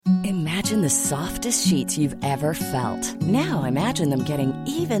Imagine the softest sheets you've ever felt. Now imagine them getting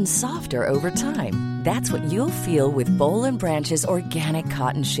even softer over time. That's what you'll feel with Boll and Branch's organic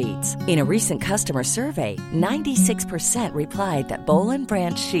cotton sheets. In a recent customer survey, 96% replied that Boll and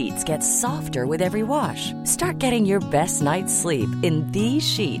Branch sheets get softer with every wash. Start getting your best night's sleep in these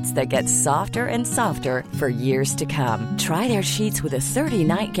sheets that get softer and softer for years to come. Try their sheets with a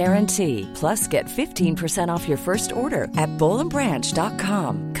 30-night guarantee. Plus, get 15% off your first order at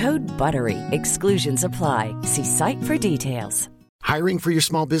bollandbranch.com. Code BUTTERY. Exclusions apply. See site for details. Hiring for your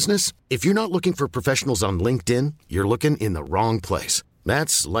small business? If you're not looking for professionals on LinkedIn, you're looking in the wrong place.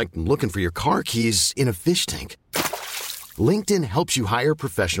 That's like looking for your car keys in a fish tank. LinkedIn helps you hire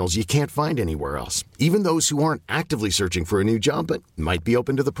professionals you can't find anywhere else, even those who aren't actively searching for a new job but might be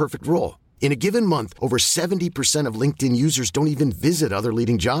open to the perfect role. In a given month, over 70% of LinkedIn users don't even visit other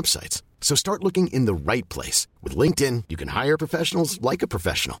leading job sites. So start looking in the right place. With LinkedIn, you can hire professionals like a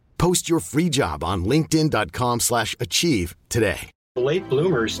professional. Post your free job on linkedin.com/achieve today. Late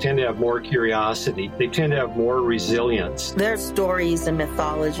bloomers tend to have more curiosity. They tend to have more resilience. There's stories and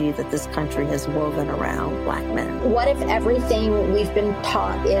mythology that this country has woven around Black men. What if everything we've been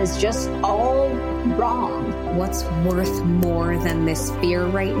taught is just all wrong? What's worth more than this fear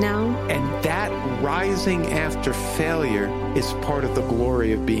right now? And that rising after failure is part of the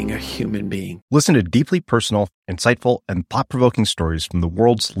glory of being a human being. Listen to deeply personal, insightful, and thought-provoking stories from the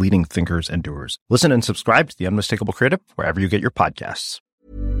world's leading thinkers and doers. Listen and subscribe to The Unmistakable Creative wherever you get your podcasts.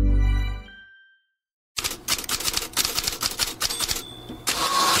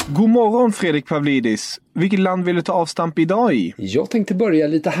 God morgon Fredrik Pavlidis. Vilket land vill du ta avstamp idag i? Jag tänkte börja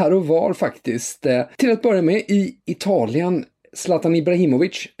lite här och var faktiskt. Till att börja med i Italien. Zlatan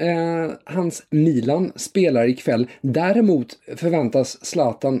Ibrahimovic, hans Milan spelar ikväll. Däremot förväntas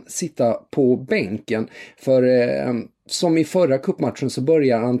Zlatan sitta på bänken. För som i förra cupmatchen så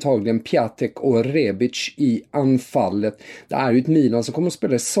börjar antagligen Piatek och Rebic i anfallet. Det är ju ett Milan som kommer att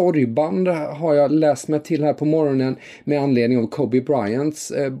spela sorgband, har jag läst mig till här på morgonen, med anledning av Kobe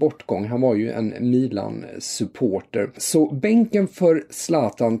Bryants bortgång. Han var ju en Milan-supporter. Så bänken för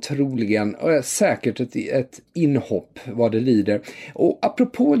Zlatan troligen, säkert ett inhopp vad det lider. Och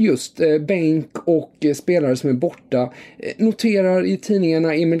apropå just bänk och spelare som är borta, noterar i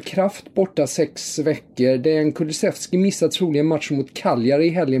tidningarna Emil Kraft borta 6 veckor. Det är en Kulusevski missar troligen matchen mot Cagliari i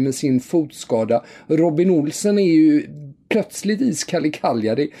helgen med sin fotskada. Robin Olsen är ju plötsligt iskall i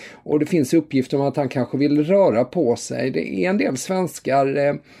Cagliari och det finns uppgifter om att han kanske vill röra på sig. Det är en del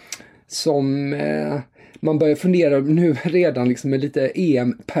svenskar som man börjar fundera nu redan liksom med lite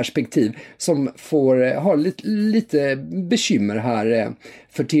EM-perspektiv som får ha lite bekymmer här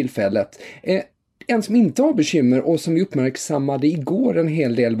för tillfället. En som inte har bekymmer och som vi uppmärksammade igår en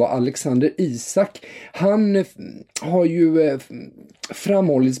hel del var Alexander Isak. Han har ju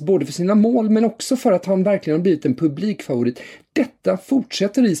framhållits både för sina mål men också för att han verkligen har blivit en publikfavorit. Detta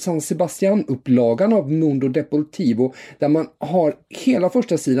fortsätter i San Sebastian-upplagan av Mundo Deportivo där man har hela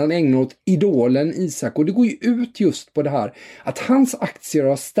första sidan ägnat åt idolen Isak, och det går ju ut just på det här att hans aktier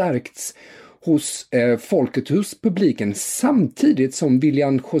har stärkts hos folket, hos publiken, samtidigt som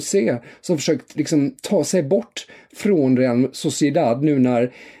Willian José som försökt liksom ta sig bort från Real Sociedad nu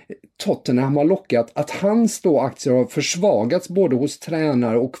när Tottenham har lockat, att hans då aktier har försvagats både hos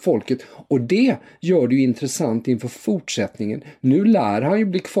tränare och folket, och det gör det ju intressant inför fortsättningen. Nu lär han ju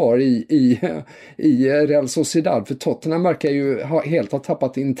bli kvar i Real Sociedad, för Tottenham verkar ju helt ha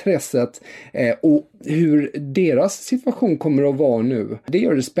tappat intresset och hur deras situation kommer att vara nu. Det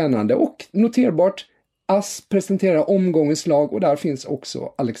gör det spännande och noterbart. AS presenterar omgångens lag och där finns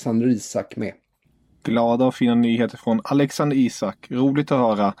också Alexander Isak med. Glada och fina nyheter från Alexander Isak. Roligt att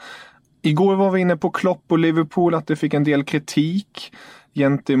höra. Igår var vi inne på Klopp och Liverpool, att det fick en del kritik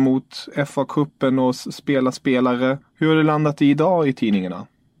gentemot FA-cupen och spelare. Hur har det landat idag i tidningarna?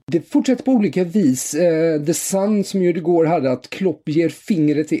 Det fortsätter på olika vis. The Sun som ju igår hade att Klopp ger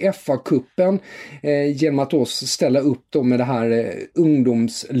fingret i FA-cupen genom att då ställa upp då med det här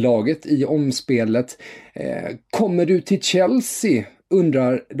ungdomslaget i omspelet. Kommer du till Chelsea?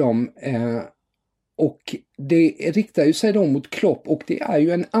 Undrar de. Och det riktar ju sig då mot Klopp, och det är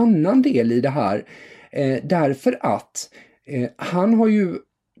ju en annan del i det här. Därför att han har ju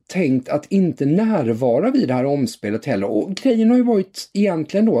tänkt att inte närvara vid det här omspelet heller. Och grejen har ju varit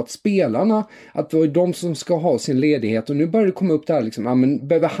egentligen då att spelarna, att det var de som ska ha sin ledighet, och nu börjar det komma upp det här liksom, ja, men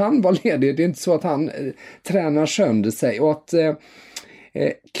behöver han vara ledig? Det är inte så att han tränar sönder sig, och att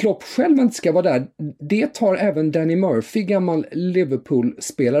Klopp själv inte ska vara där. Det tar även Danny Murphy, gammal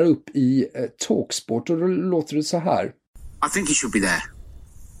Liverpool-spelare, upp i Talksport, och då låter det så här. I think he should be there.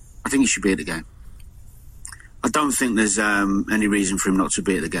 I think he should be at the game. I don't think there's any reason for him not to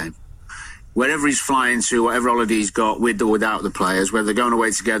be at the game. Wherever he's flying to, whatever holiday he's got, with or without the players, whether they're going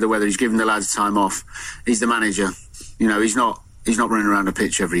away together, whether he's giving the lads time off, he's the manager. You know, he's not running around the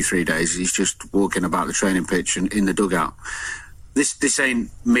pitch every 3 days. He's just walking about the training pitch and in the dugout. This ain't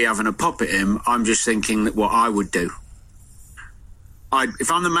me having a pop at him. I'm just thinking that what I would do.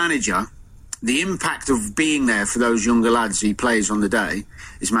 If I'm the manager, the impact of being there for those younger lads he plays on the day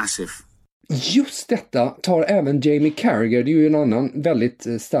is massive. Just detta tar även Jamie Carragher, det är ju en annan väldigt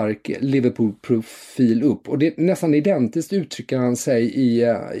stark Liverpool-profil upp. Och det är nästan identiskt uttrycker han sig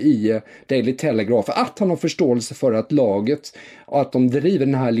i Daily Telegraph. Att han har förståelse för att laget, och att de driver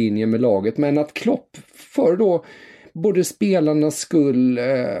den här linjen med laget. Men att Klopp för då både spelarnas skull,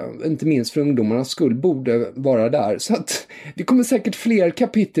 inte minst för ungdomarnas skull, borde vara där. Så att det kommer säkert fler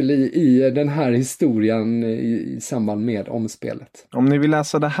kapitel i den här historien i samband med omspelet. Om ni vill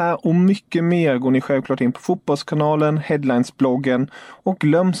läsa det här och mycket mer går ni självklart in på Fotbollskanalen, Headlines-bloggen och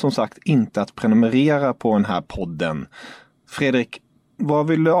glöm som sagt inte att prenumerera på den här podden. Fredrik, vad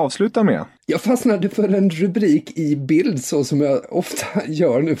vill du avsluta med? Jag fastnade för en rubrik i Bild, så som jag ofta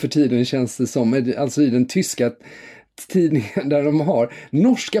gör nu för tiden, känns det som, alltså i den tyska tidningen där de har: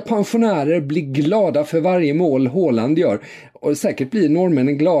 norska pensionärer blir glada för varje mål Haaland gör. Och säkert blir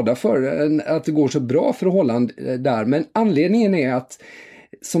norrmännen glada för att det går så bra för Haaland där. Men anledningen är att,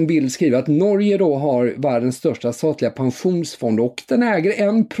 som Bild skriver, att Norge då har världens största statliga pensionsfond och den äger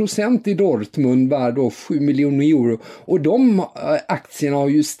 1% i Dortmund, värd då 7 miljoner euro. Och de aktierna har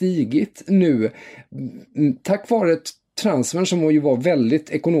ju stigit nu tack vare ett transfer som ju var väldigt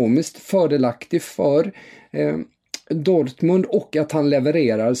ekonomiskt fördelaktig för Dortmund, och att han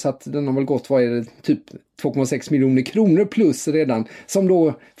levererar, så att den har väl gått, vad är det, typ 2,6 miljoner kronor plus redan, som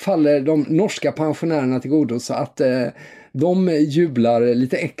då faller de norska pensionärerna till godo, så att de jublar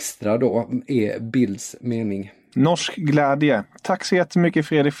lite extra då, är Bilds mening. Norsk glädje. Tack så jättemycket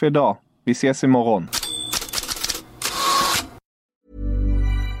Fredrik för idag. Vi ses imorgon.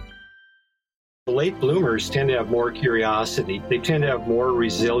 The late bloomers tend to have more curiosity. They tend to have more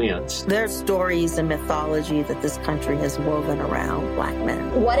resilience. There are stories and mythology that this country has woven around black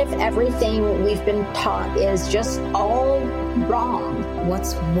men. What if everything we've been taught is just all wrong?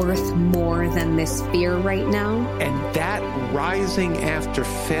 What's worth more than this fear right now? And that rising after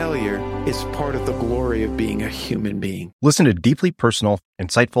failure is part of the glory of being a human being. Listen to deeply personal,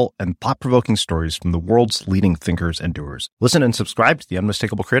 insightful, and thought-provoking stories from the world's leading thinkers and doers. Listen and subscribe to The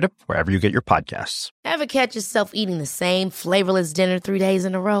Unmistakable Creative wherever you get your podcasts. Ever catch yourself eating the same flavorless dinner 3 days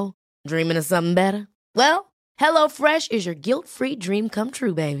in a row? Dreaming of something better? Well, HelloFresh is your guilt-free dream come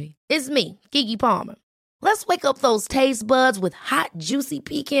true, baby. It's me, Keke Palmer. Let's wake up those taste buds with hot, juicy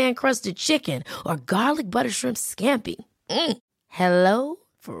pecan-crusted chicken or garlic butter shrimp scampi. Hello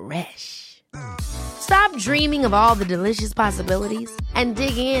Fresh. Stop dreaming of all the delicious possibilities and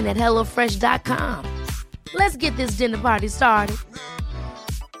dig in at HelloFresh.com. Let's get this dinner party started.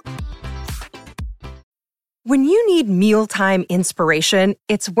 When you need mealtime inspiration,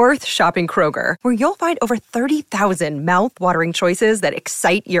 it's worth shopping Kroger, where you'll find over 30,000 mouth-watering choices that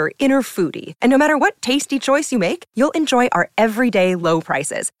excite your inner foodie. And no matter what tasty choice you make, you'll enjoy our everyday low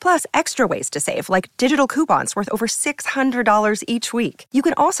prices, plus extra ways to save, like digital coupons worth over $600 each week. You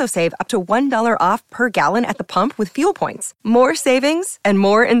can also save up to $1 off per gallon at the pump with fuel points. More savings and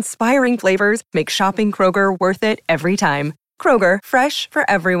more inspiring flavors make shopping Kroger worth it every time. Kroger, fresh for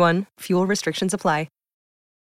everyone. Fuel restrictions apply.